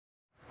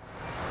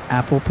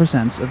Apple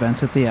Presents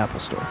events at the Apple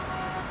Store.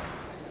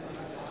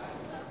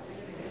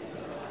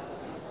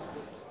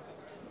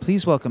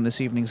 Please welcome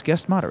this evening's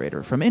guest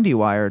moderator from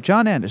IndieWire,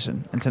 John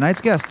Anderson, and tonight's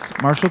guests,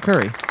 Marshall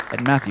Curry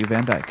and Matthew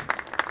Van Dyke.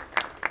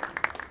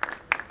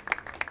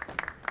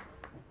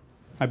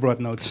 I brought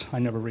notes. I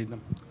never read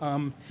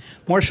them.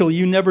 Marshall,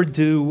 you never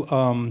do,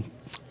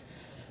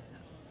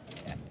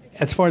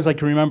 as far as I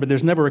can remember,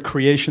 there's never a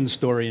creation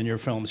story in your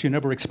films. You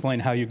never explain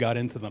how you got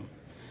into them.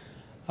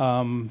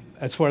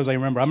 As far as I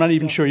remember, I'm not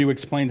even sure you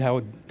explained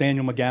how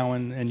Daniel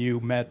McGowan and you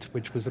met,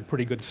 which was a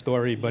pretty good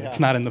story, but It's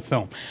not in the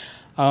film.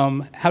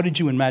 How did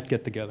you and Matt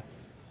get together?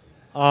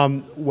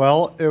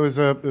 Well,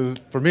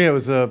 for me, it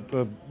was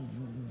a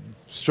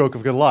stroke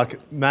of good luck.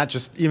 Matt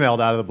just emailed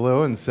out of the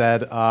blue and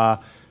said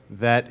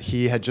that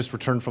he had just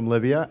returned from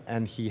Libya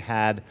and he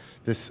had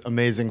this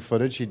amazing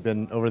footage. He'd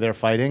been over there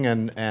fighting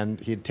and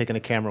he'd taken a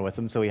camera with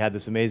him, so he had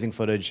this amazing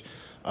footage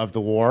of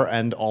the war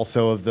and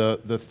also of the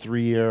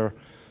 3-year,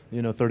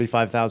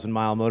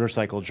 35,000-mile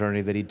motorcycle journey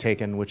that he'd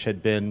taken, which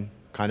had been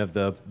kind of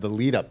the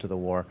lead up to the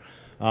war.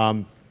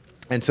 And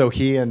so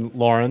he and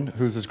Lauren,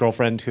 who's his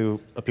girlfriend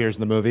who appears in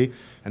the movie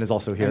and is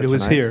also here tonight. And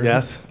was here.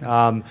 Yes.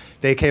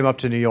 They came up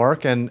to New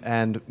York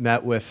and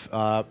met with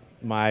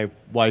my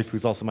wife,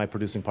 who's also my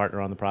producing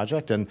partner on the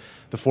project. And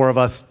the four of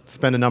us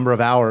spent a number of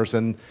hours,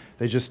 and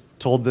they just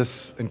told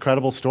this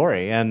incredible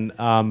story. And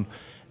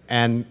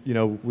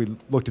we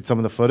looked at some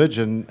of the footage,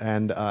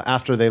 and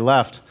after they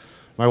left,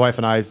 my wife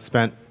and I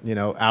spent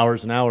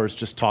hours and hours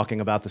just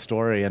talking about the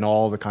story and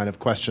all the kind of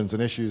questions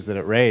and issues that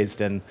it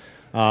raised. And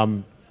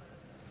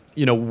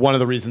one of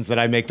the reasons that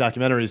I make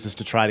documentaries is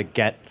to try to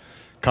get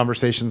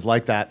conversations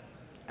like that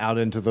out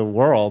into the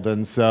world.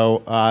 And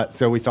so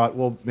we thought,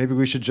 well, maybe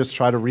we should just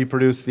try to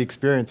reproduce the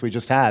experience we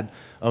just had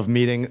of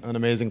meeting an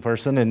amazing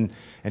person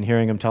and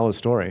hearing him tell his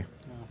story.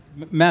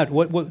 Matt,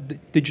 were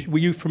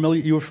you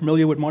familiar? You were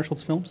familiar with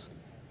Marshall's films?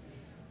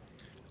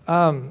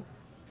 When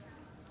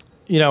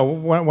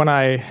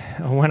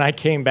I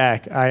came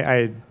back,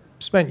 I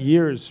spent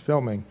years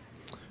filming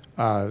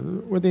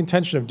with the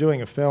intention of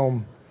doing a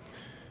film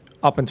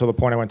up until the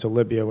point I went to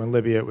Libya. When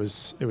Libya, it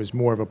was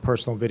more of a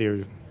personal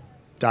video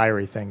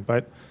diary thing.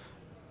 But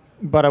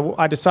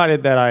I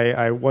decided that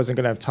I wasn't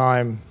going to have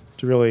time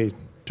to really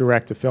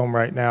direct a film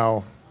right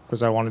now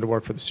because I wanted to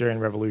work for the Syrian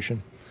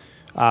Revolution.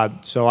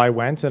 So I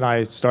went and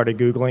I started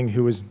Googling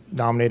who was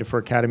nominated for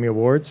Academy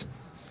Awards.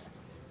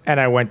 And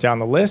I went down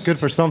the list. Good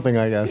for something,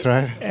 I guess,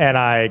 right? And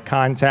I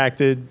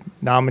contacted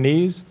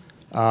nominees.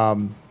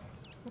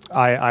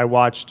 I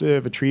watched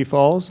If a Tree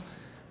Falls.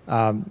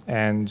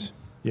 And,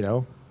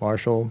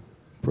 Marshall,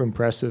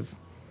 impressive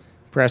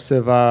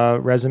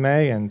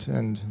resume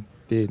and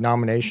the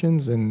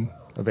nominations and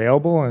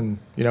available. And,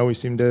 we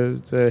seemed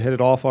to hit it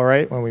off all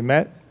right when we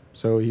met.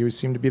 So he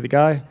seemed to be the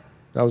guy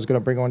I was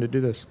going to bring on to do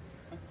this.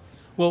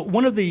 Well,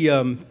 one of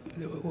the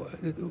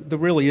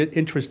really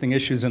interesting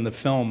issues in the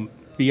film,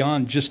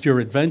 beyond just your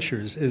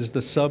adventures, is the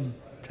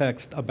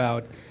subtext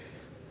about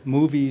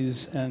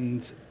movies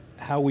and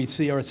how we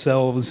see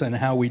ourselves and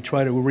how we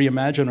try to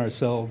reimagine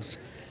ourselves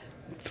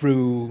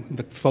through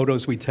the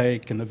photos we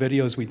take and the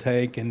videos we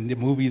take and the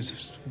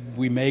movies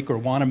we make or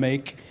want to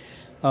make.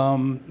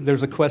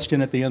 There's a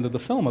question at the end of the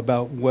film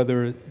about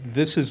whether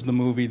this is the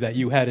movie that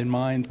you had in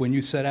mind when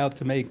you set out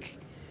to make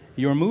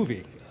your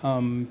movie.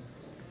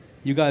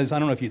 You guys, I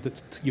don't know if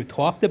you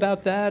talked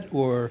about that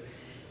or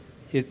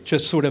it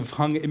just sort of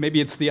hung, maybe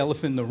it's the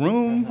elephant in the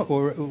room,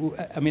 or,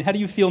 how do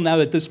you feel now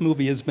that this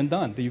movie has been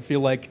done? Do you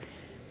feel like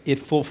it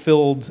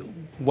fulfilled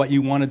what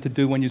you wanted to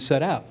do when you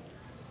set out?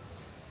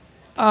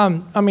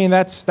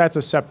 That's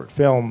a separate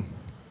film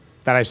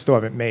that I still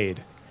haven't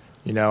made.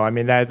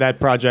 That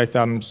project,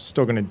 I'm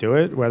still going to do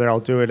it. Whether I'll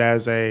do it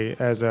as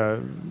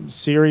a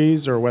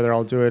series or whether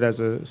I'll do it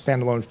as a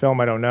standalone film,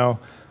 I don't know.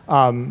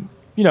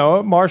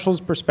 Marshall's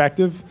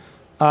perspective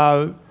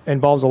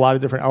involves a lot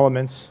of different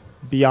elements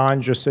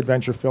beyond just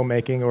adventure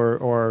filmmaking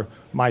or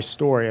my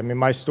story.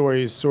 My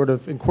story is sort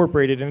of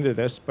incorporated into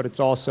this, but it's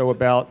also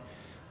about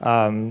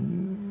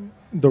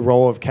the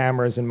role of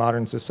cameras in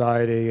modern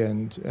society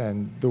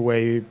and the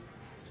way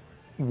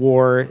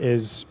war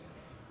is,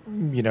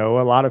 a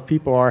lot of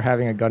people are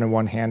having a gun in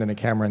one hand and a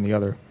camera in the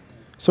other.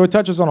 So it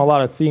touches on a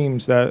lot of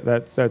themes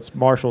that's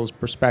Marshall's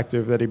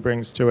perspective that he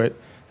brings to it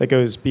that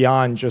goes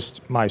beyond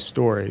just my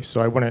story.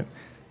 So I wouldn't,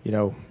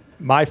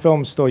 my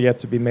film's still yet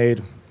to be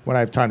made when I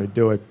have time to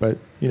do it. But,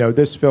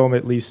 this film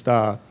at least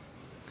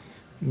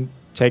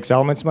takes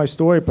elements of my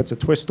story, puts a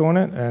twist on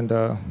it, and,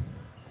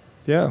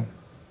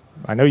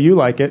 I know you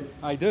like it.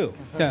 I do.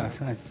 Yeah,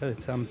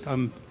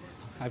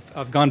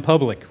 I've gone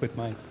public with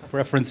my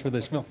preference for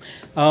this film.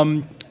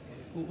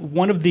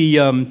 One of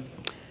the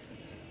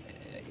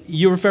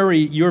you're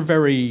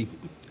very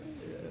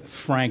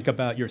frank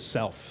about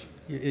yourself.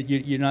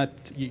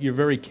 You're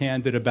very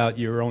candid about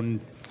your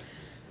own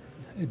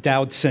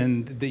doubts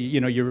and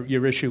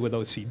your issue with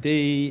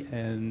OCD.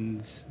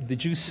 And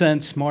did you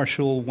sense,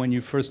 Marshall, when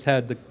you first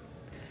had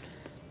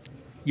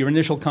your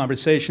initial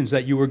conversations,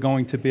 that you were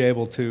going to be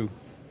able to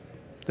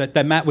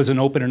that Matt was an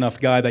open enough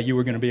guy that you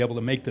were going to be able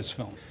to make this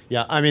film.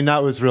 Yeah, I mean,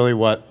 that was really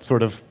what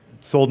sort of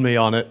sold me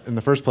on it in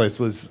the first place,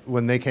 was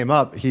when they came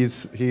up, he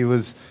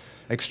was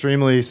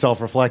extremely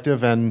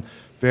self-reflective and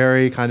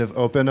very kind of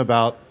open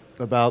about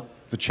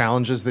the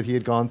challenges that he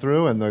had gone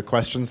through and the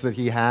questions that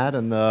he had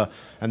and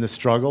the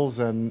struggles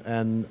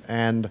and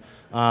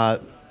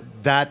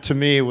that to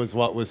me was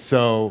what was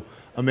so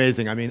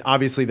amazing. I mean,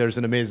 obviously there's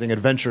an amazing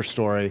adventure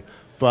story,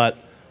 but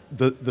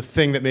the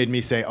thing that made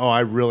me say, oh,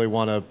 I really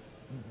want to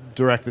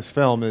direct this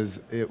film was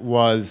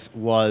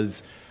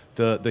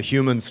the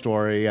human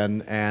story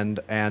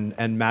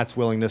and Matt's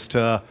willingness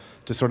to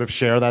sort of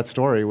share that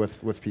story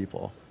with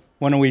people.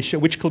 Why don't we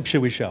which clip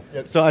should we show?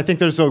 Yeah, so I think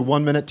there's a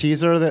 1-minute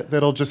teaser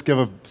that'll just give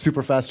a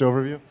super fast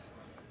overview.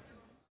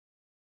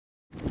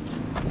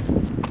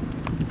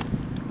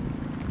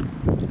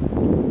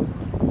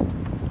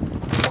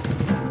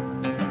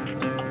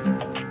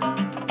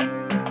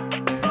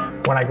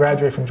 When I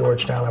graduated from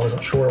Georgetown, I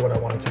wasn't sure what I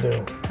wanted to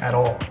do at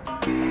all.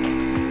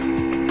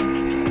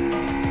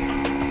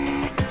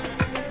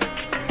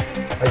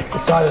 I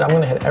decided I'm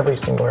going to hit every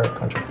single Arab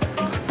country.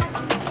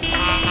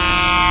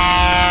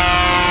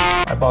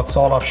 I bought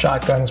sawed-off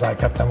shotguns, where I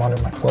kept them under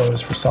my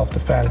clothes for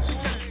self-defense.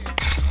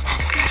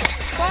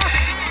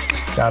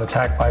 Got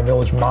attacked by a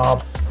village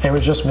mob. It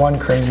was just one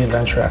crazy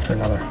adventure after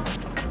another.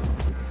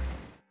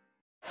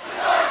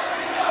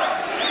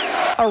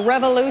 A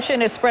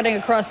revolution is spreading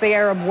across the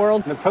Arab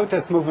world. The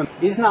protest movement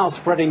is now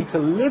spreading to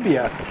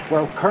Libya,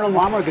 where Colonel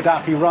Muammar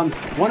Gaddafi runs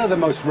one of the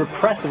most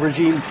repressive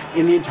regimes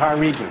in the entire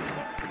region.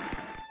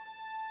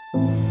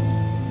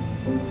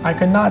 I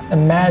could not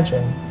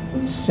imagine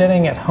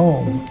sitting at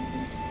home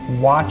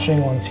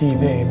watching on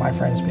TV my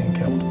friends being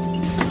killed.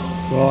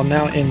 Well, I'm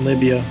now in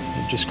Libya.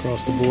 I've just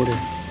crossed the border.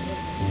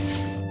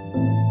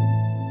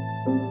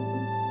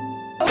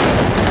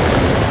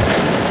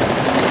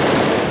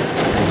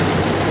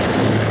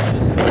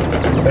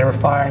 They were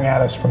firing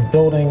at us from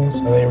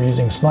buildings. They were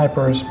using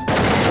snipers.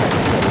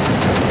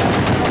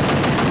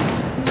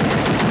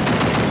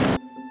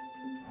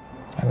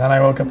 And then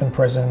I woke up in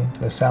prison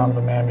to the sound of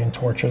a man being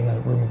tortured in the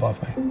room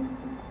above me.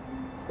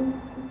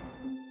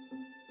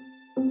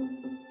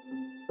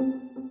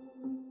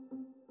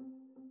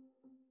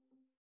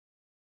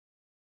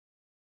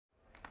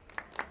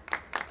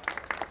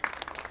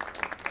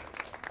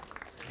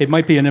 It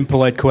might be an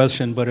impolite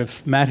question, but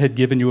if Matt had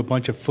given you a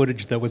bunch of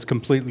footage that was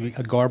completely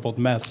a garbled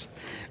mess,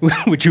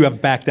 would you have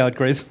backed out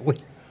gracefully?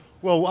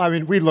 Well, I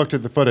mean, we looked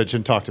at the footage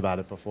and talked about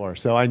it before,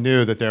 so I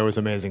knew that there was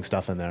amazing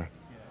stuff in there.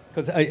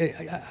 Because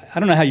I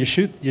don't know how you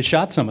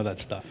shot some of that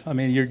stuff. I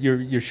mean,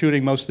 you're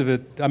shooting most of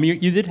it. I mean,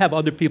 you did have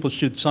other people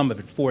shoot some of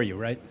it for you,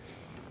 right?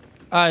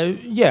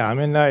 Yeah, I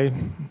mean,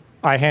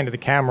 I handed the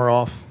camera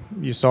off.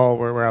 You saw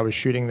where I was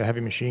shooting the heavy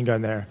machine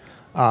gun there.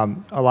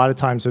 A lot of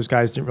times those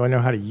guys didn't really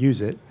know how to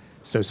use it.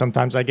 So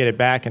sometimes I get it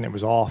back and it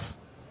was off,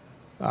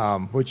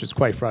 which is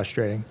quite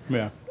frustrating.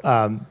 Yeah.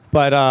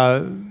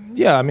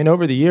 Yeah, I mean,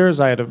 over the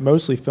years, I had to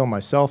mostly film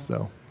myself,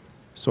 though.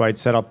 So I'd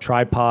set up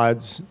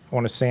tripods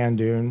on a sand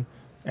dune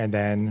and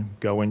then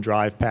go and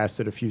drive past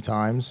it a few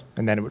times,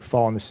 and then it would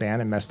fall in the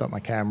sand and messed up my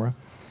camera.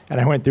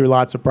 And I went through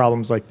lots of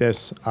problems like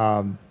this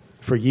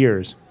for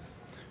years.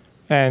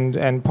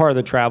 And part of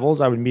the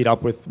travels, I would meet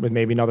up with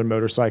maybe another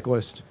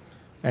motorcyclist,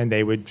 and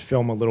they would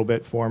film a little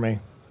bit for me.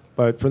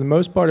 But for the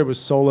most part, it was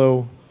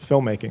solo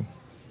filmmaking,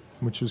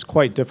 which was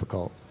quite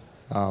difficult.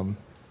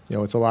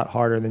 It's a lot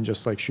harder than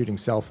just like shooting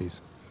selfies.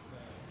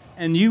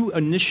 And you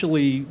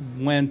initially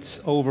went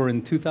over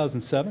in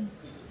 2007?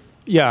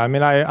 Yeah, I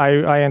mean,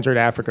 I entered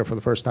Africa for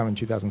the first time in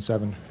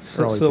 2007,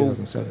 early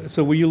 2007.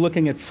 So were you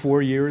looking at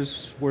 4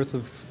 years worth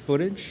of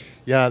footage?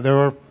 Yeah, there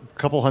were a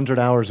couple hundred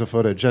hours of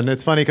footage, and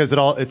it's funny because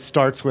it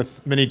starts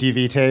with mini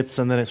DV tapes,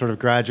 and then it sort of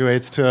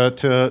graduates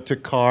to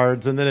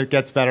cards, and then it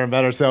gets better and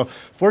better. So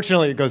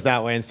fortunately, it goes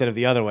that way instead of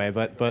the other way.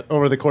 But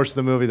over the course of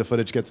the movie, the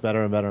footage gets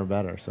better and better and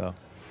better. So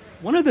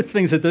one of the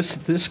things that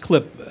this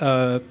clip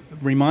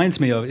reminds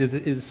me of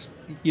is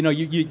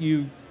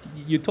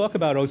you talk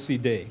about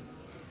OCD,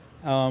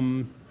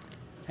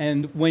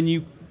 and when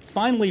you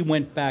finally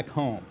went back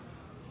home,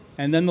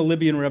 and then the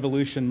Libyan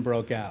revolution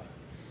broke out,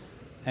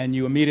 and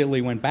you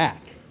immediately went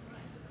back.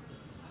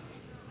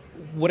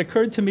 What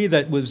occurred to me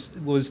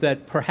was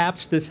that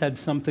perhaps this had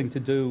something to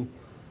do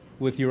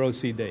with your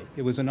OCD.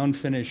 It was an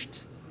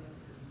unfinished,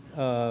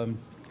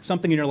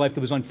 something in your life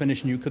that was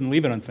unfinished and you couldn't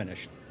leave it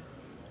unfinished.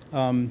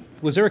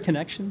 Was there a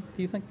connection,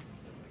 do you think?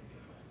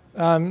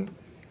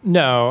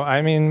 No,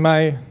 I mean,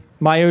 my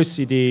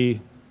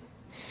OCD,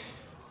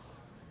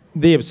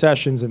 the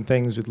obsessions and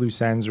things with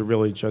loose ends are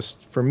really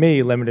just, for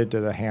me, limited to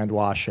the hand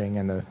washing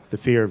and the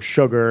fear of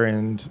sugar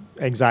and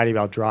anxiety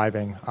about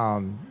driving.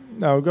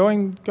 No,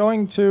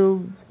 going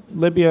to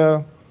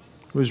Libya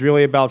was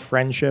really about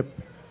friendship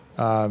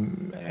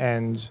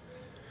and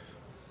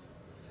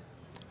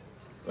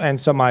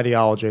some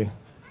ideology.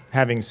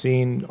 Having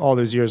seen all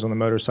those years on the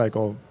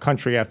motorcycle,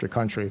 country after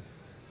country,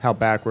 how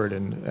backward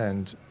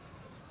and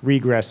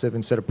regressive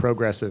instead of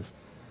progressive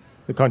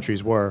the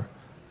countries were.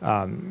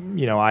 I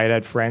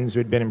had friends who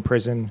had been in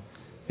prison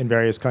in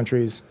various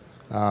countries.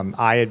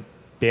 I had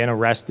been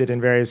arrested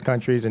in various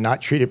countries and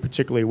not treated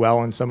particularly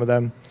well in some of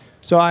them.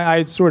 So I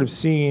had sort of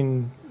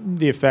seen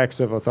the effects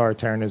of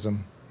authoritarianism,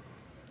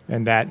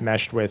 and that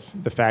meshed with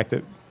the fact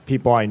that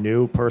people I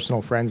knew,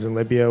 personal friends in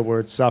Libya,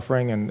 were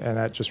suffering, and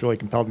that just really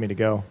compelled me to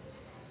go,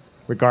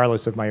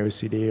 regardless of my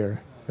OCD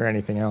or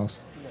anything else.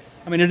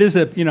 I mean, it is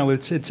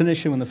it's an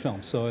issue in the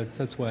film, so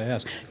that's why I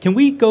asked. Can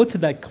we go to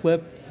that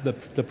clip,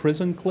 the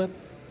prison clip,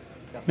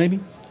 maybe?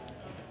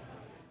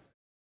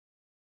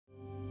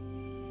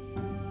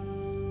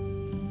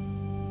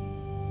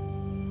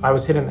 I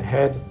was hit in the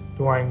head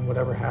during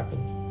whatever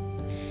happened.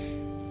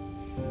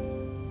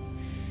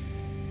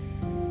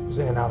 I was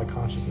in and out of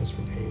consciousness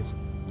for days.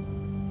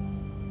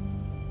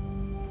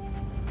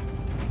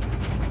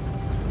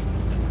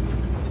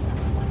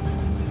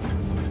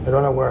 I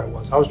don't know where I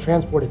was. I was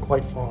transported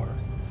quite far.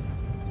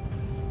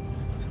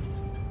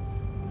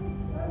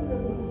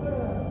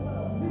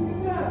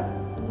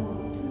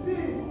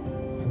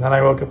 And then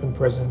I woke up in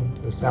prison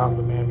to the sound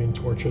of a man being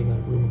tortured in the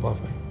room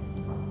above me.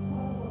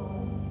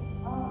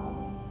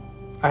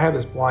 I had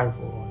this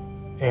blindfold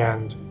on,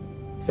 and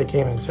they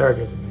came and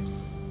interrogated me.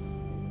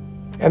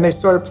 And they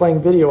started playing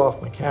video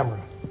off my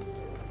camera.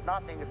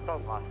 Nothing is so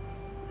far.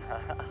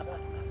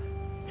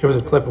 It was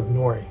a clip of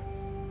Nori.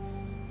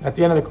 At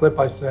the end of the clip,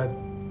 I said,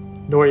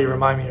 "Nori, you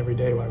remind me every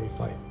day why we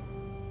fight."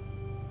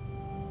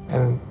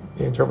 And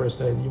the interpreter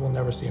said, "You will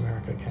never see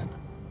America again."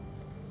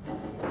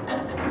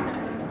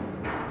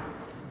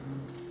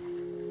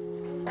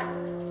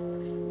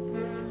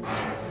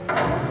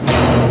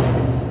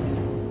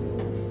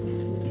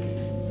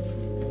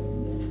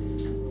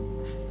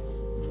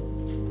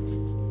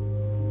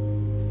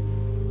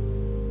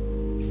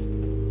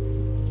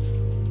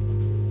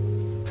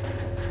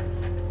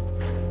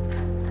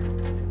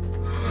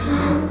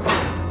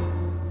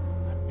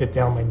 Bit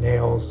down my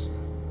nails,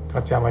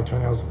 cut down my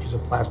toenails with a piece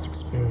of plastic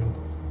spoon,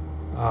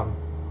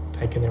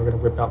 thinking they were going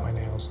to rip out my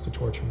nails to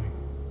torture me.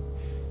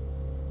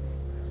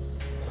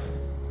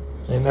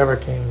 They never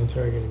came and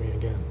interrogated me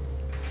again.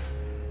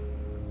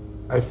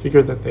 I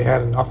figured that they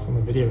had enough on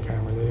the video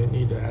camera. They didn't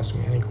need to ask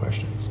me any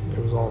questions. It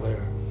was all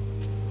there.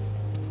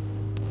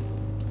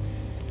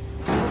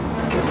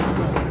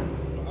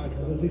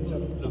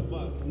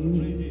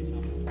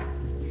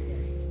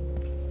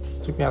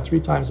 It took me out 3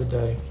 times a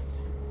day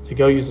to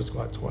go use the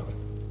squat toilet.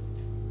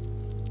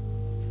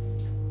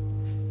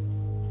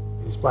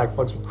 These black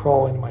bugs would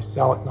crawl into my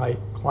cell at night,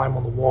 climb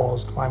on the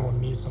walls, climb on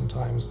me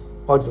sometimes,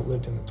 bugs that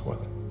lived in the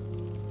toilet.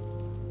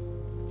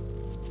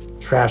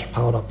 Trash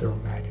piled up, there were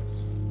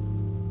maggots.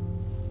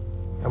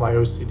 And my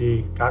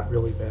OCD got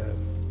really bad.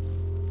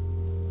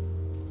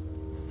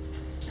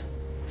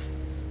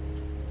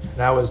 And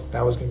that was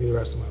going to be the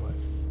rest of my life.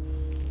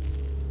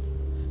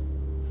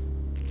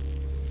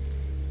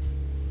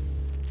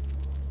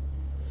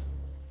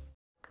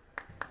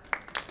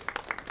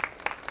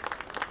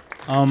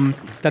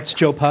 That's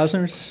Joe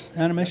Posner's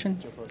animation?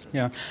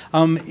 Yeah.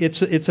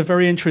 It's a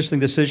very interesting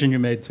decision you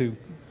made to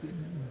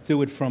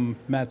do it from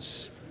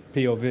Matt's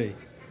POV.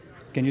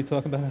 Can you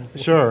talk about that?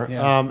 Sure.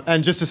 Yeah.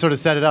 And just to sort of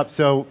set it up,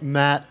 so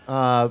Matt,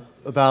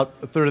 about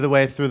a third of the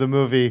way through the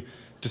movie,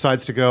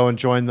 decides to go and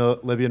join the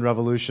Libyan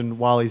revolution.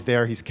 While he's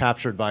there, he's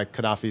captured by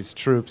Gaddafi's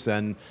troops,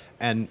 and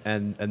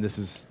this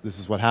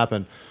is what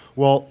happened.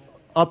 Well,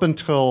 up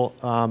until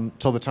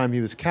the time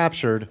he was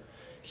captured,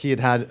 he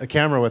had a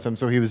camera with him,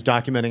 so he was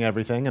documenting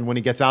everything. And when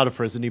he gets out of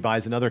prison, he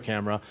buys another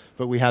camera.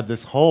 But we had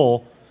this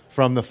hole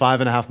from the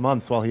 5.5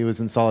 months while he was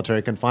in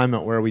solitary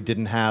confinement where we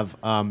didn't have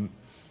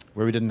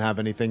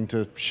anything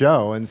to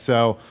show. And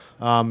so,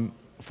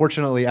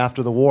 fortunately,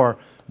 after the war,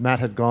 Matt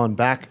had gone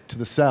back to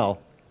the cell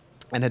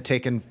and had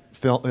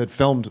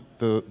filmed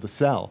the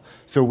cell.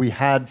 So we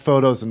had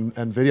photos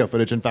and video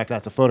footage. In fact,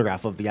 that's a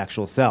photograph of the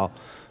actual cell.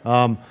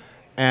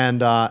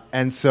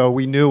 And so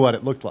we knew what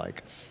it looked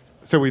like.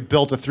 So we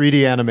built a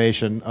 3D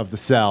animation of the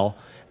cell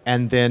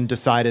and then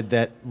decided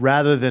that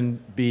rather than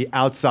be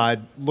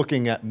outside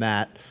looking at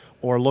Matt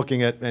or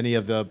looking at any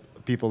of the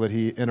people that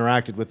he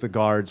interacted with, the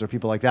guards or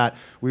people like that,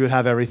 we would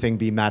have everything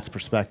be Matt's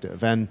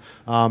perspective. And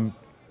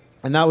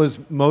that was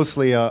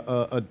mostly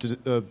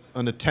an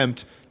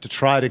attempt to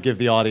try to give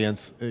the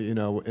audience,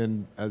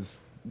 in as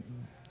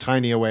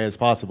tiny a way as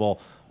possible,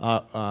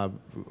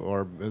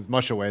 or as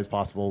much a way as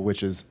possible,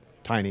 which is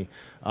tiny,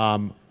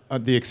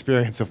 the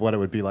experience of what it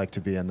would be like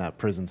to be in that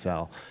prison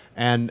cell.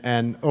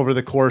 And over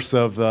the course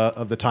of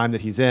the time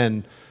that he's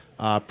in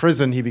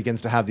prison, he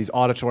begins to have these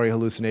auditory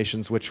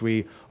hallucinations, which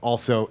we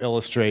also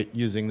illustrate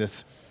using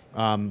this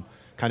kind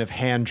of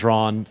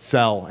hand-drawn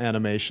cell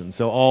animation.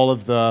 So all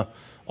of the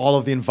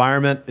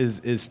environment is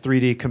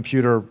 3D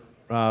computer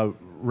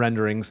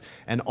renderings,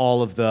 and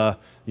all of the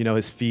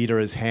his feet or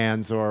his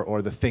hands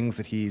or the things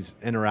that he's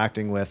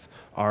interacting with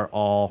are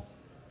all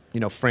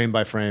frame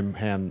by frame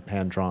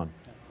hand drawn.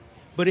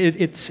 But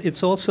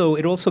it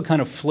also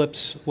kind of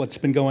flips what's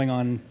been going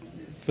on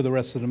for the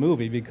rest of the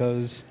movie,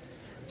 because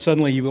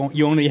suddenly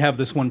you only have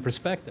this one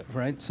perspective,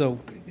 right? So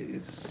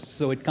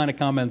it kind of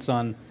comments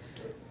on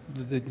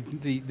the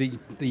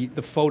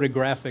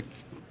photographic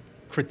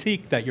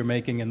critique that you're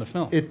making in the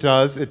film. It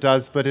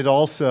does, but it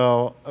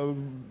also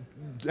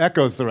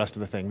echoes the rest of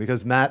the thing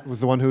because Matt was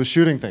the one who was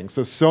shooting things.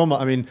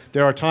 I mean,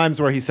 there are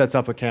times where he sets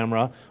up a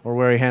camera or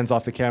where he hands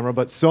off the camera,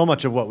 but so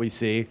much of what we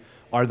see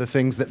are the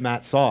things that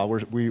Matt saw.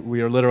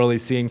 We are literally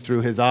seeing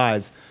through his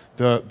eyes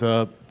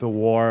the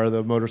war,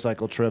 the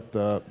motorcycle trip,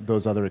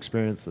 those other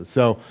experiences.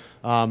 So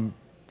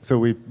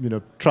we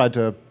tried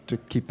to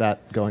keep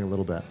that going a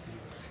little bit.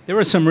 There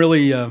were some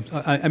really, I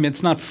mean,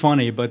 it's not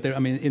funny, but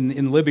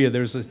in Libya,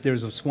 there's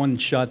this one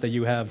shot that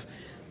you have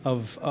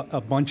of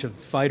a bunch of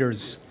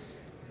fighters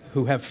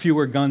who have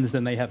fewer guns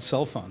than they have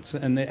cell phones,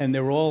 and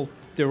they're all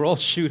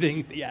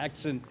shooting the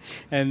action.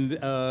 And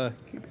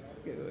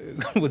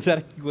was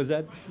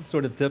that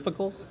sort of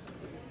typical?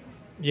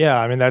 Yeah,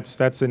 I mean that's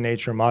the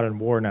nature of modern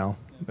war now,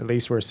 at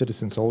least where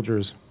citizen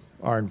soldiers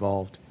are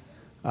involved.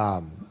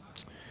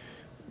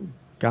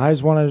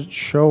 Guys want to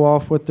show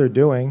off what they're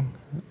doing,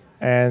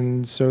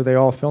 and so they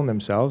all film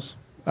themselves.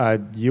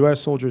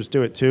 U.S. soldiers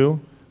do it too,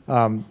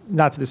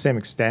 not to the same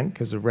extent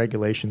because of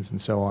regulations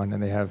and so on,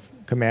 and they have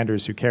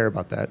commanders who care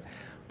about that.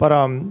 But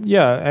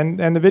yeah,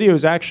 and the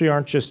videos actually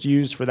aren't just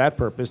used for that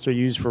purpose. They're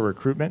used for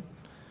recruitment.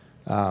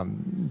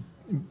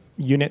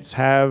 Units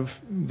have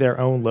their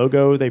own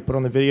logo they put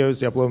on the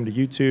videos. They upload them to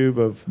YouTube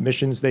of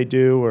missions they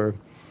do, or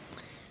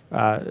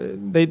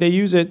they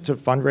use it to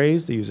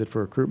fundraise. They use it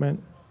for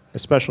recruitment,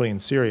 especially in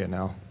Syria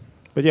now.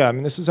 But yeah, I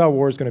mean, this is how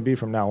war is going to be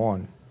from now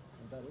on.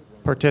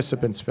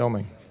 Participants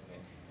filming.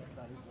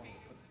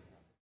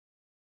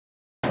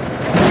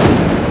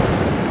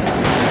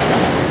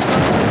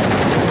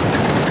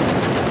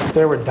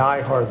 There were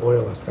die-hard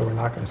loyalists that were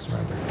not going to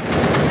surrender.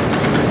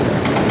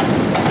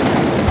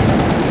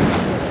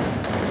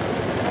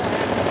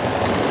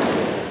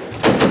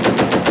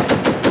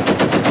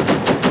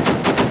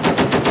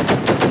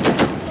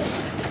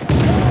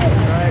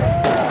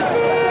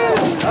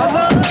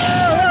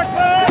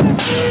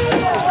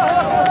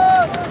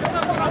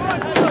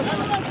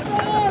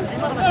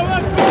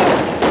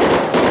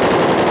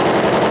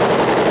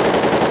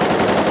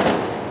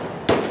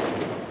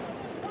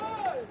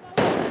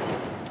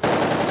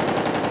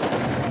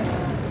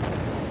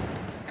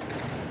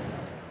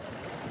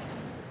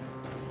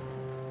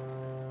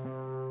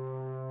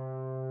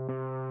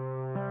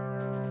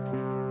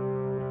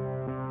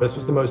 This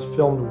was the most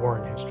filmed war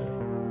in history,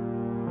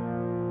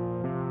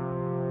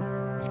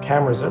 with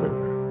cameras everywhere.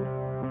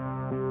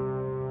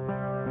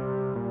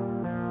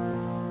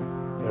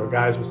 There were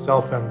guys with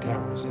cell phone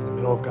cameras in the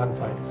middle of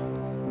gunfights.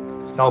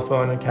 Cell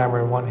phone and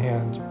camera in one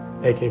hand,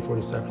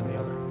 AK-47 in the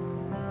other.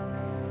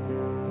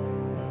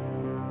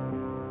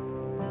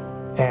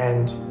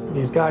 And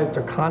these guys,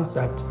 their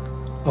concept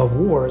of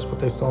war is what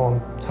they saw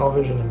on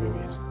television and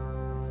movies.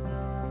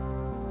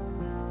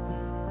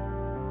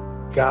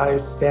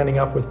 Guys standing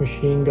up with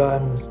machine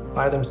guns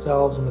by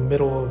themselves in the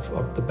middle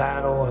of the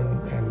battle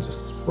and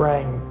just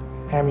spraying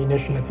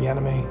ammunition at the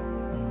enemy.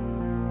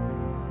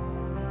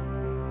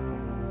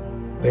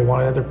 They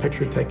wanted their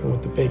picture taken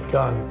with the big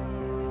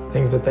gun,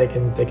 things that they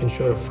can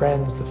show to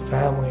friends, to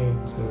family,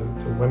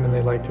 to women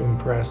they like to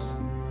impress.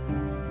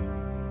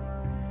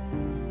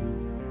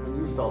 And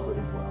you felt it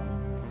as well.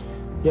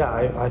 Yeah,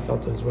 I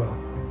felt it as well.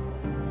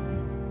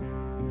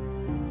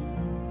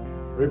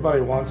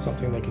 Everybody wants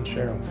something they can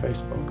share on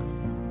Facebook.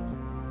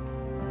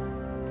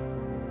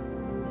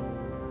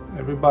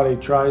 Everybody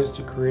tries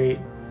to create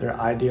their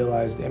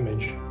idealized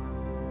image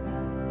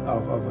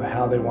of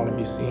how they want to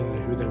be seen and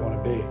who they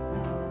want to be.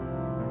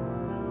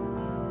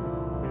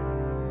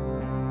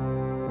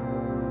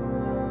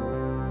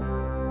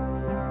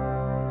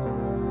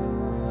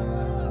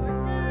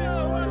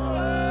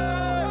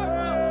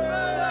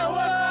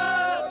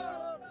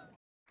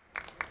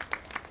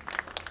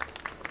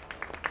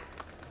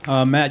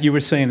 Matt, you were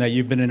saying that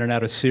you've been in and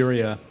out of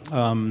Syria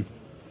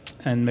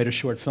and made a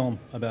short film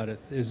about it.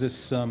 Is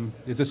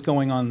this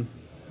going on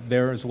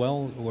there as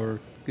well, or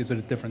is it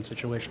a different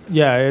situation?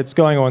 Yeah, it's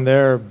going on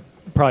there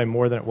probably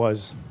more than it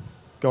was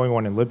going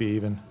on in Libya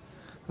even.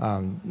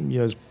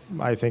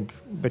 I think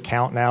the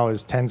count now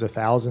is tens of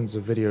thousands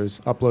of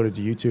videos uploaded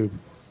to YouTube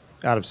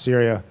out of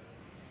Syria.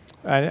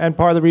 And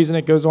part of the reason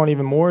it goes on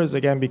even more is,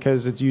 again,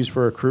 because it's used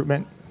for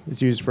recruitment.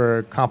 It's used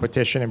for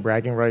competition and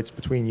bragging rights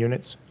between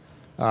units,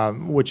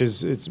 which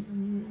is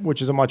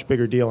a much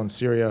bigger deal in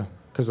Syria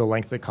because of the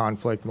length of the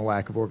conflict and the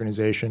lack of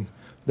organization.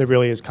 There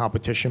really is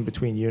competition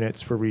between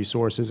units for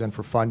resources and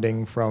for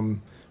funding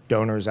from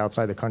donors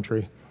outside the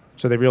country.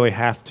 So they really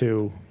have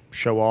to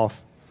show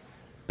off,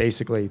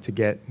 basically, to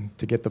get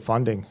the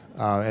funding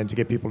and to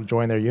get people to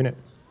join their unit.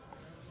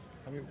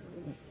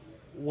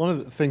 One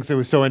of the things that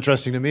was so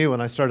interesting to me when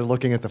I started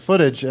looking at the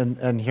footage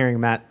and hearing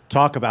Matt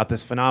talk about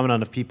this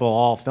phenomenon of people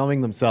all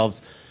filming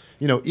themselves,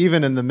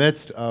 even in the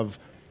midst of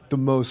the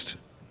most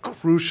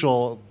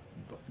crucial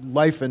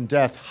life and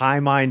death,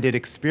 high-minded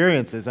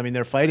experiences. I mean,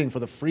 they're fighting for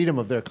the freedom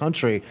of their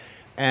country,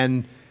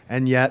 and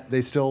yet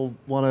they still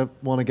want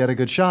to get a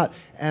good shot.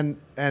 And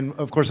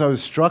of course, I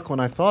was struck when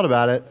I thought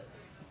about it.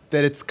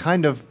 that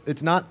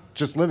it's not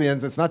just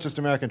Libyans, it's not just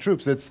American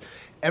troops, it's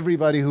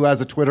everybody who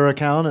has a Twitter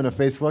account and a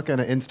Facebook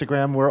and an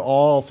Instagram. We're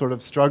all sort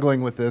of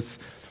struggling with this,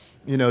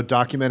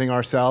 documenting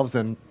ourselves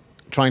and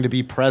trying to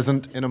be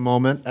present in a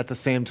moment at the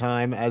same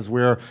time as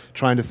we're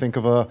trying to think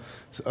of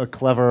a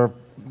clever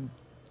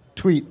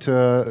tweet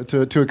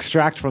to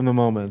extract from the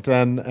moment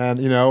and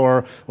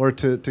or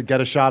to get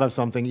a shot of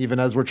something even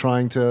as we're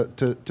trying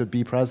to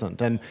be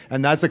present, and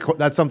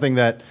that's something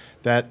that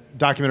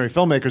documentary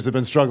filmmakers have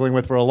been struggling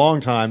with for a long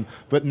time,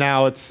 but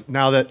now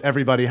that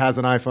everybody has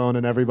an iPhone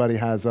and everybody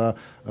has a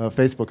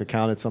Facebook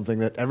account, it's something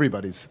that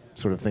everybody's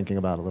sort of thinking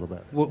about a little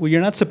bit. Well,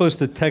 you're not supposed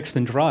to text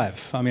and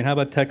drive. I mean, how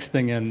about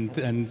texting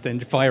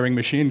and firing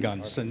machine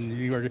guns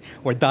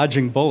or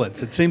dodging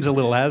bullets? It seems a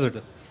little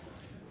hazardous.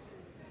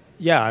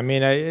 Yeah, I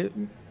mean,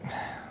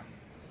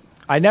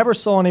 I never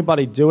saw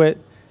anybody do it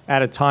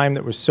at a time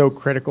that was so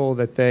critical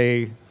that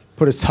they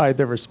put aside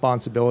their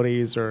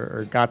responsibilities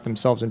or got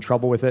themselves in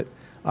trouble with it.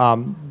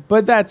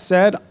 But that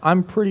said,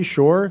 I'm pretty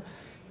sure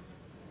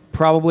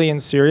probably in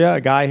Syria,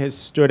 a guy has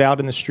stood out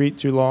in the street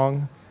too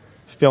long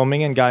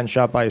filming and gotten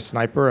shot by a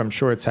sniper. I'm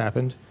sure it's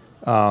happened.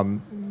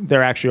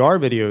 There actually are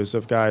videos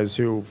of guys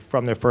who,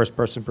 from their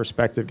first-person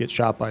perspective, get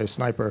shot by a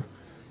sniper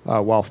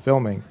while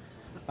filming.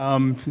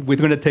 We're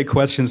going to take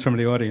questions from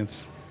the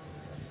audience.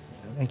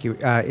 Thank you.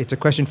 It's a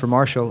question for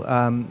Marshall.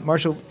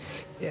 Marshall,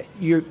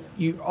 you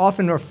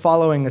often are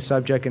following a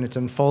subject and it's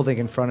unfolding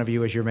in front of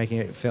you as you're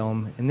making a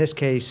film. In this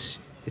case,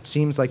 it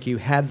seems like you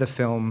had the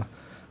film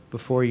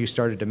before you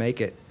started to make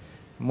it.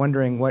 I'm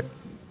wondering what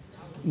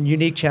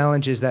unique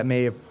challenges that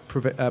may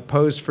have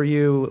posed for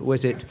you.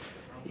 Was it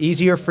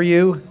easier for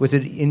you? Was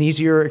it an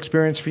easier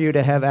experience for you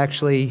to have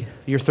actually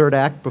your third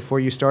act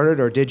before you started,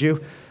 or did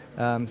you?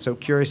 So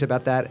curious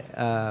about that,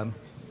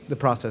 the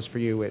process for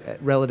you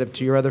relative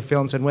to your other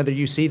films, and whether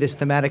you see this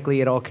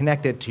thematically at all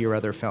connected to your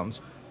other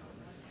films.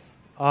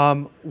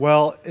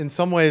 Well, in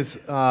some ways,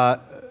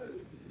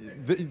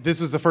 this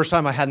was the first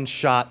time I hadn't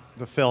shot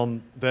the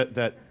film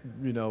that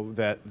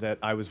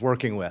I was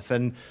working with,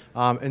 and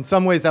in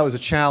some ways that was a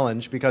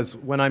challenge, because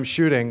when I'm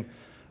shooting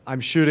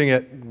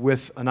it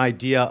with an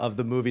idea of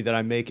the movie that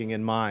I'm making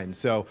in mind.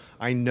 So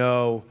I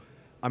know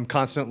I'm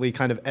constantly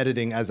kind of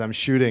editing as I'm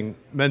shooting,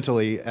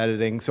 mentally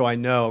editing, so I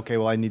know, okay,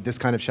 well, I need this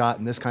kind of shot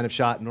and this kind of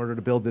shot in order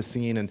to build this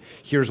scene, and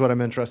here's what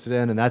I'm interested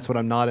in, and that's what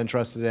I'm not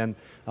interested in.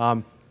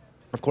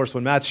 Of course,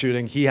 when Matt's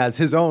shooting, he has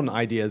his own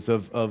ideas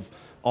of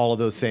all of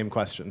those same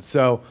questions.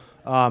 So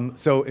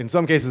in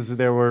some cases,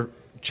 there were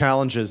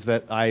challenges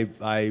that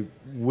I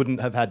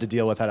wouldn't have had to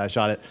deal with had I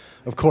shot it.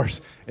 Of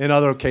course, in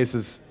other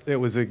cases, it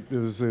was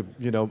a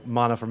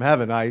manna from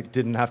heaven. I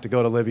didn't have to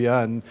go to Libya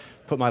and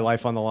put my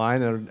life on the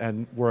line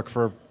and work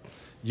for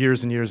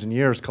years and years and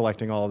years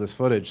collecting all of this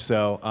footage.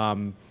 So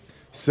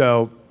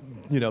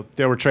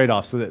there were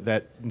trade-offs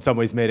that in some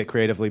ways made it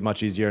creatively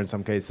much easier, in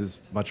some cases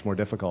much more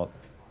difficult.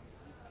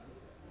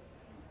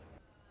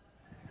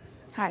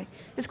 Hi,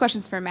 this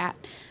question's for Matt.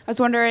 I was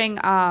wondering,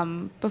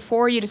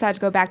 before you decided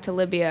to go back to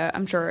Libya,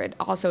 I'm sure it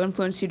also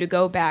influenced you to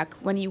go back.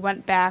 When you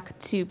went back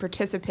to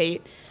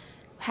participate,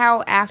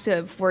 how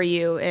active were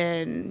you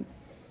in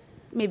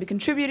maybe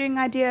contributing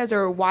ideas,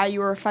 or why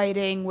you were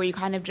fighting? Were you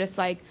kind of just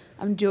like,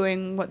 I'm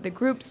doing what the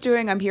group's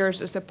doing, I'm here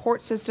as a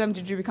support system?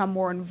 Did you become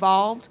more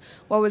involved?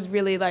 What was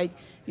really like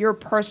your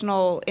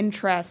personal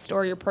interest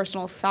or your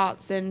personal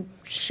thoughts in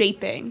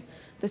shaping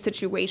the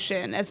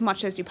situation as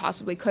much as you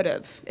possibly could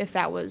have, if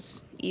that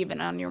was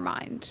even on your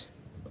mind?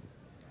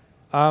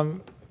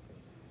 In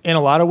a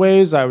lot of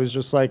ways, I was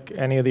just like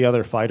any of the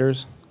other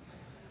fighters.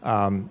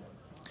 But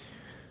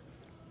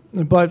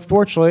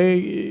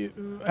fortunately,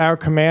 our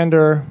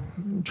commander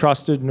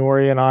trusted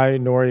Nouri and I.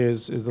 Nouri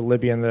is the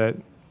Libyan that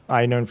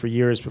I known for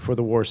years before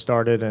the war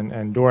started,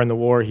 and during the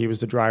war, he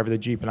was the driver of the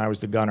Jeep and I was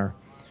the gunner.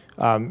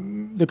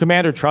 The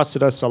commander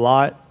trusted us a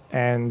lot,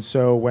 and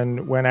so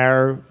when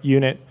our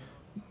unit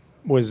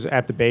was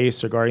at the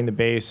base or guarding the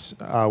base,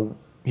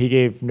 he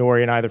gave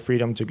Nouri and I the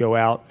freedom to go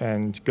out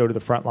and go to the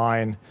front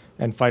line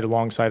and fight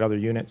alongside other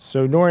units.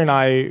 So Nouri and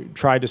I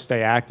tried to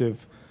stay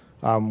active.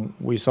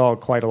 We saw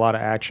quite a lot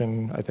of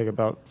action, I think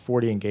about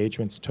 40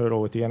 engagements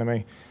total with the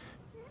enemy.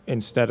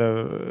 And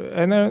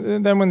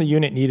then when the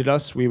unit needed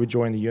us, we would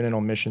join the unit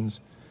on missions.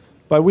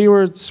 But we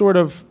were sort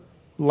of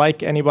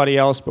like anybody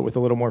else, but with a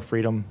little more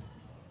freedom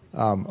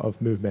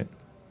of movement.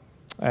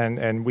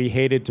 And we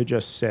hated to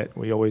just sit.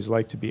 We always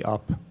liked to be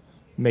up,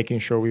 making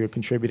sure we were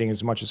contributing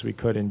as much as we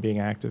could and being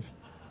active.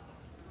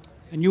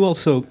 And you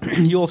also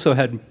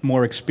had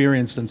more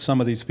experience than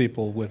some of these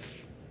people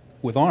with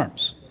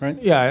arms,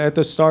 right? Yeah, at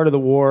the start of the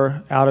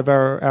war, out of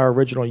our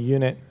original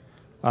unit,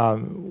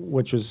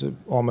 which was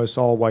almost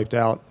all wiped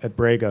out at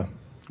Brega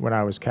when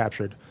I was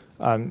captured.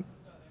 I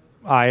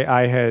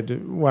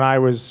had, when I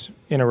was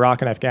in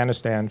Iraq and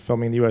Afghanistan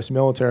filming the U.S.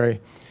 military,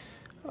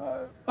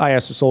 I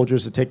asked the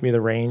soldiers to take me to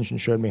the range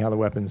and showed me how the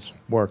weapons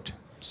worked.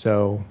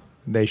 So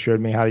they showed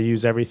me how to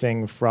use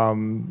everything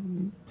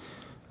from,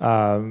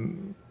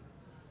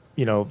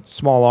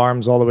 small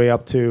arms all the way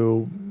up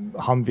to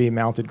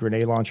Humvee-mounted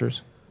grenade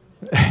launchers.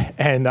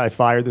 and I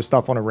fired the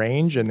stuff on a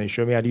range, and they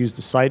showed me how to use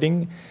the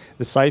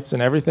sights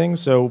and everything.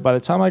 So by the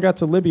time I got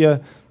to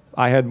Libya,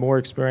 I had more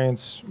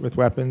experience with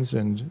weapons,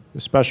 and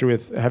especially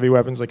with heavy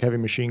weapons like heavy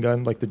machine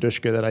gun, like the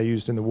Dushka that I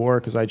used in the war,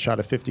 because I'd shot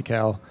a 50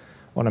 cal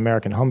on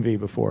American Humvee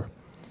before.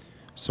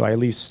 So I at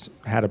least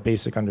had a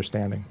basic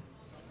understanding.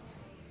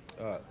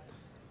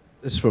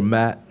 This is for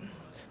Matt.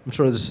 I'm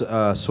sure this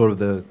is sort of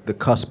the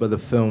cusp of the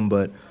film,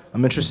 but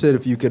I'm interested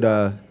if you could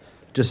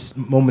just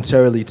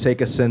momentarily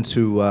take us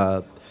into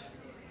an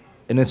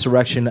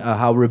insurrection,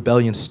 how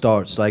rebellion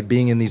starts, like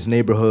being in these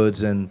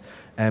neighborhoods and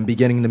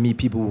beginning to meet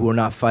people who are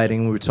not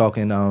fighting. We were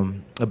talking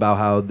about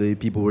how the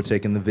people were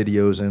taking the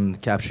videos and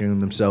capturing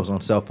themselves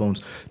on cell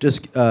phones.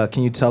 Just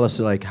can you tell us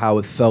like how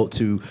it felt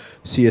to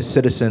see a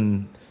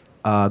citizen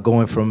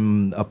going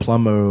from a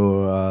plumber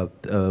or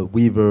a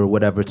weaver or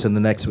whatever to the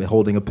next,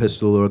 holding a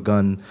pistol or a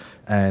gun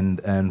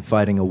and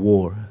fighting a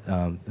war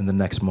in the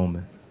next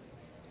moment?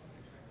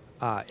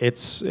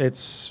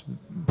 It's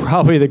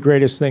probably the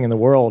greatest thing in the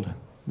world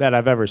that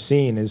I've ever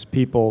seen is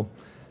people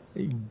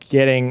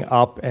getting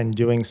up and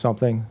doing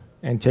something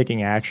and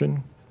taking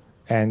action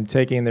and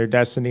taking their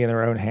destiny in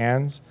their own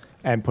hands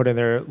and putting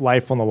their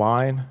life on the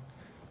line,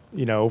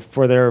 you know,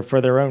 for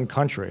their own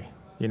country.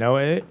 You know,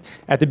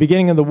 at the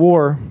beginning of the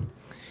war,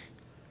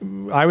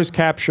 I was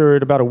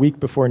captured about a week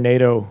before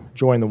NATO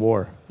joined the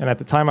war. And at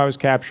the time I was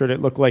captured,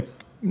 it looked like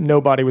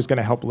nobody was going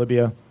to help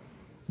Libya.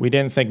 We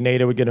didn't think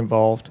NATO would get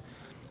involved.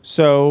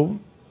 So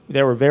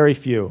there were very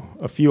few,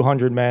 a few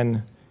hundred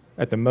men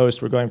at the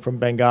most were going from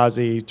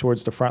Benghazi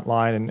towards the front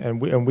line, and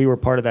we were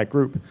part of that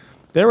group.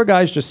 There were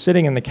guys just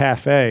sitting in the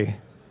cafe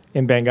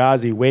in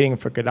Benghazi waiting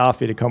for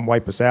Gaddafi to come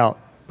wipe us out,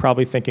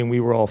 probably thinking we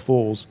were all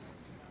fools.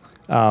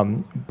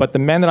 But the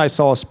men that I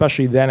saw,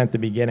 especially then at the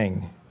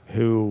beginning,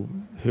 who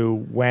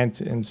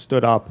went and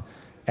stood up,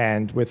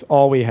 and with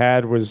all we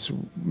had was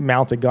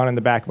mount a gun in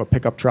the back of a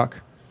pickup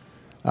truck.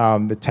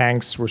 The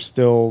tanks were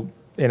still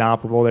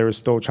inoperable. They were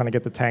still trying to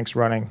get the tanks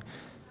running.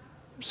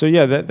 So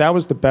yeah, that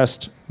was the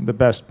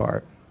best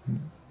part.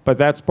 But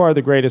that's part of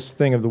the greatest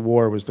thing of the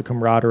war was the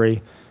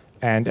camaraderie,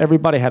 and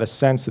everybody had a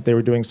sense that they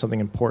were doing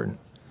something important,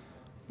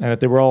 and that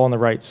they were all on the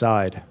right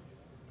side.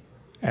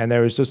 And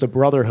there was just a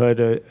brotherhood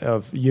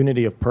of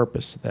unity of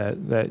purpose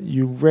that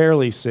you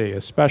rarely see,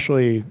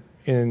 especially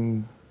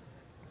in,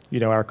 you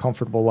know, our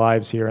comfortable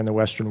lives here in the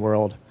Western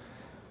world,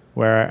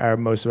 where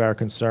most of our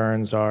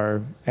concerns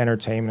are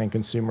entertainment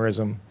and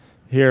consumerism.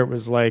 Here it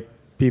was like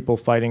people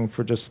fighting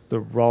for just the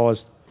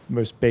rawest,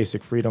 most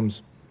basic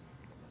freedoms.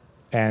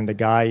 And a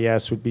guy,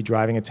 yes, would be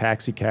driving a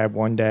taxi cab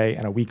one day,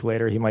 and a week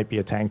later he might be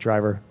a tank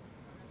driver.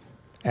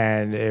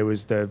 And it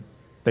was the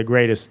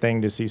greatest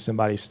thing to see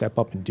somebody step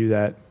up and do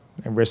that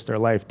and risk their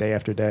life day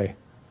after day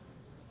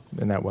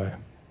in that way.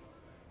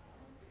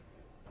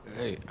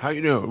 Hey, how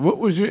you doing? What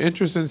was your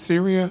interest in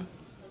Syria?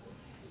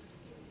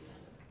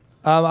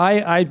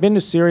 I'd been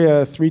to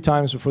Syria 3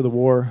 times before the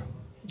war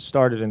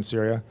started in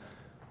Syria.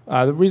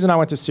 The reason I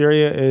went to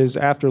Syria is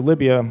after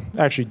Libya,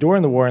 actually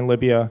during the war in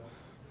Libya,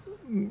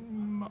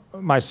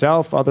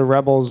 myself, other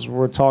rebels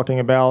were talking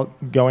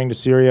about going to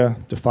Syria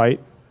to fight.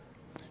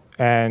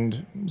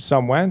 And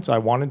some went. I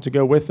wanted to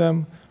go with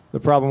them. The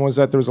problem was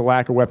that there was a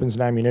lack of weapons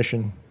and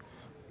ammunition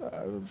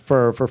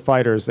for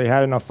fighters. They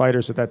had enough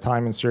fighters at that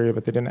time in Syria,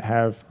 but they didn't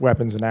have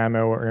weapons and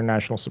ammo or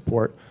international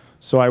support.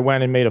 So I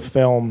went and made a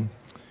film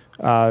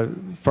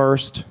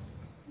first,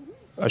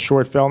 a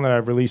short film that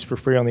I've released for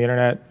free on the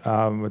internet.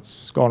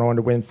 It's gone on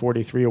to win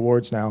 43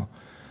 awards now.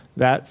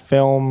 That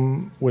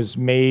film was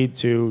made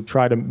to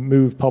try to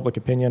move public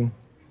opinion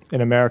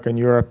in America and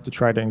Europe to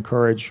try to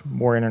encourage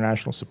more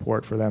international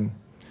support for them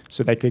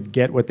so they could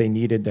get what they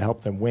needed to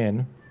help them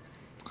win.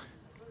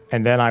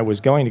 And then I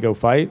was going to go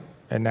fight,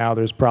 and now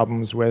there's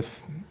problems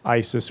with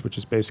ISIS, which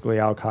is basically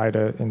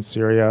Al-Qaeda in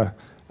Syria,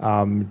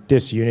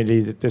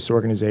 disunity,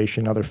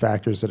 disorganization, other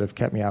factors that have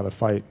kept me out of the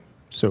fight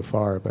so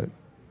far. But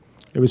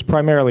it was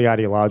primarily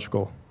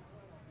ideological.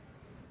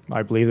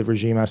 I believe the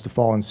regime has to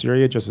fall in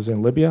Syria just as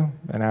in Libya,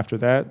 and after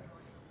that,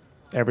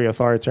 every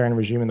authoritarian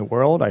regime in the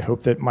world. I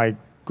hope that my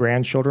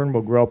grandchildren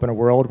will grow up in a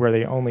world where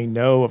they only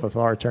know of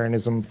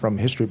authoritarianism from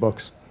history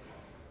books.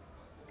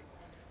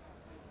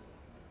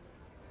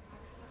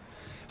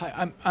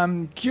 Hi,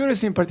 I'm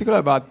curious in particular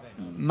about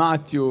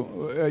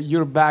Matthew,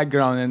 your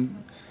background,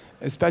 and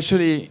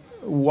especially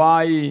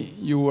why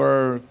you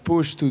were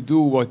pushed to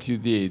do what you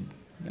did.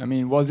 I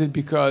mean, was it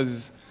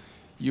because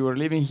you were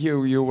living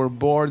here, you were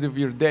bored of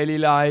your daily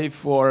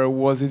life, or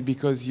was it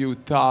because you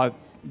thought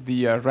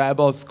the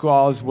rebels'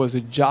 cause was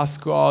a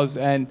just cause?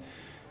 And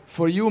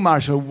for you,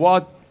 Marshall,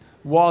 what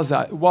was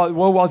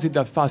it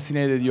that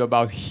fascinated you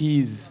about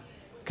his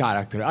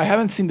character? I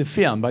haven't seen the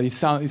film, but it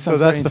sounds so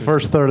that's the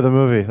first third of the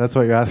movie. That's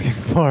what you're asking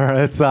for.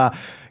 It's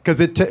because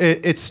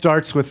it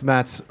starts with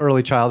Matt's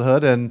early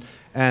childhood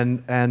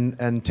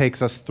and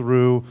takes us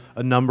through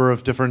a number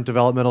of different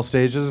developmental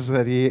stages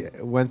that he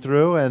went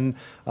through, and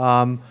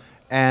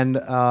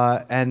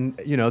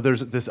you know,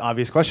 there's this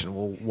obvious question: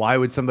 well, why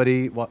would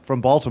somebody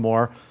from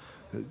Baltimore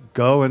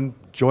go and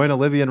join a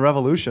Libyan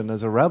revolution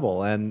as a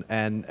rebel, and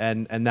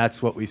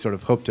that's what we sort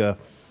of hope to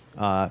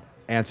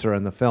answer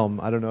in the film.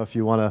 I don't know if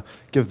you want to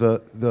give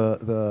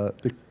the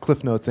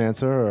Cliff Notes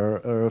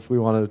answer, or if we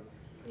want to.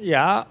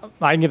 Yeah,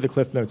 I can give the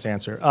Cliff Notes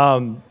answer.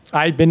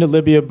 I'd been to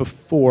Libya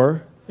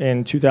before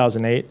in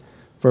 2008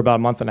 for about a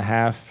month and a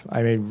half.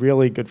 I made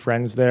really good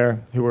friends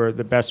there, who were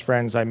the best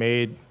friends I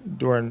made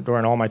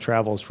during all my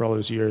travels for all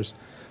those years.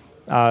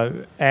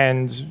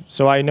 And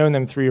so I had known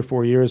them 3 or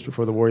 4 years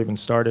before the war even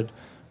started.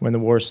 When the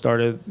war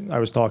started, I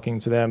was talking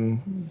to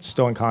them,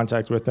 still in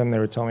contact with them. They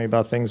were telling me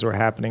about things that were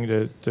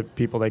happening to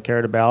people they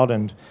cared about,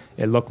 and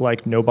it looked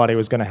like nobody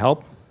was going to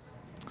help.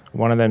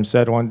 One of them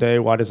said one day,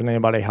 "Why doesn't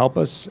anybody help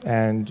us?"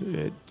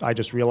 And I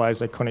just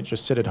realized I couldn't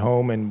just sit at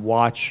home and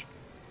watch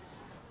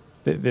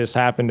this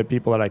happen to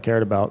people that I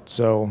cared about.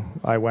 So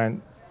I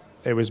went.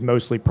 It was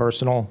mostly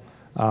personal,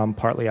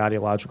 partly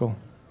ideological.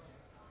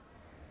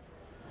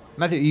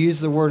 Matthew, you use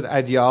the word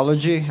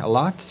ideology a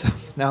lot. So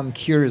now I'm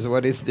curious,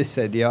 what is this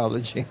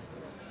ideology?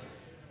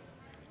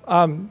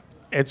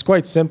 It's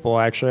quite simple,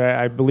 actually.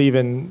 I believe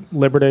in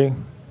liberty,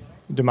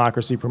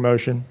 democracy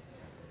promotion.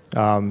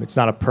 It's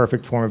not a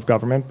perfect form of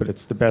government, but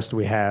it's the best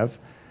we have.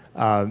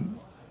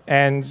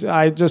 And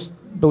I just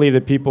believe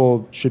that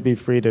people should be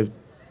free to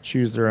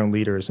choose their own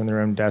leaders and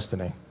their own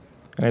destiny.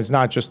 And it's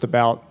not just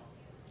about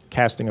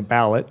casting a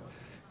ballot.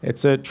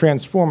 It's a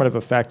transformative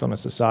effect on a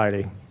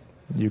society.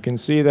 You can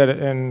see that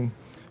in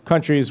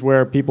countries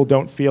where people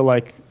don't feel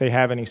like they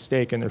have any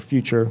stake in their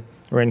future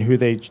or in who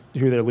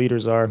their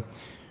leaders are,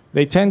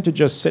 they tend to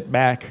just sit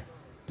back,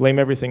 blame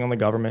everything on the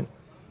government,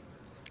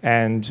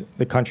 and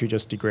the country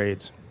just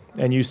degrades.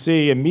 And you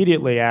see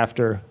immediately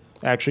after,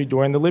 actually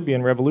during the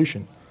Libyan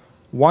revolution,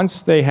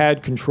 once they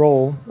had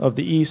control of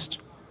the East,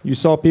 you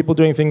saw people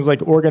doing things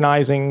like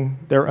organizing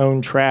their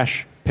own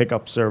trash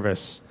pickup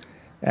service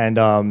and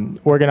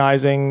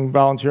organizing,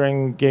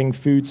 volunteering, getting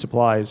food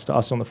supplies to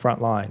us on the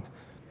front line.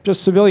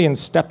 Just civilians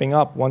stepping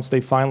up once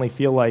they finally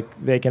feel like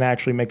they can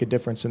actually make a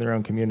difference in their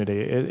own community.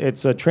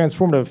 It's a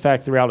transformative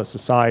effect throughout a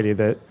society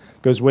that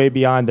goes way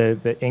beyond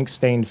the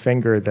ink-stained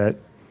finger that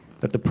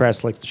the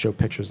press likes to show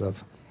pictures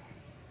of.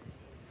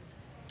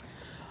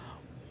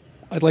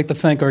 I'd like to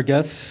thank our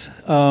guests.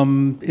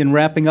 In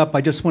wrapping up, I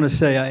just want to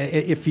say,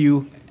 if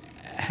you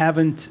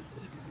haven't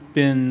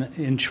been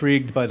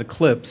intrigued by the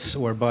clips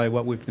or by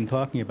what we've been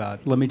talking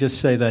about, let me just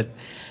say that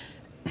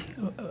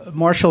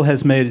Marshall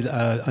has made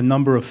a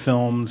number of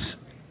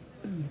films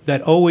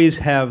that always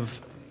have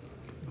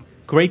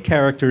great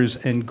characters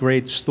and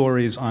great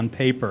stories on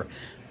paper,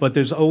 but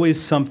there's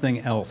always something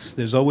else.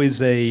 There's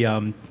always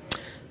multiple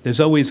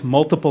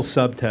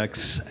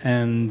subtexts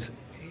and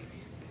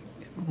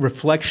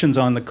reflections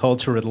on the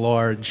culture at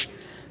large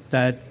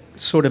that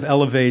sort of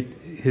elevate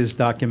his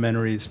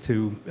documentaries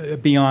to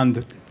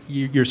beyond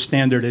your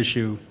standard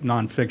issue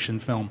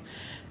nonfiction film.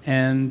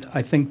 And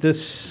I think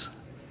this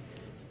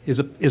is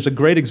a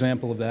great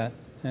example of that,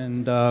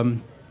 and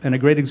a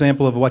great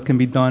example of what can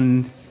be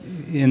done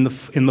in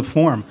the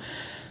form.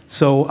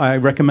 So I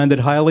recommend it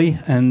highly,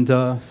 and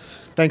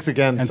thanks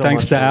again. And so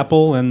thanks much to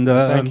Apple, and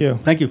thank you.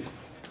 Thank you.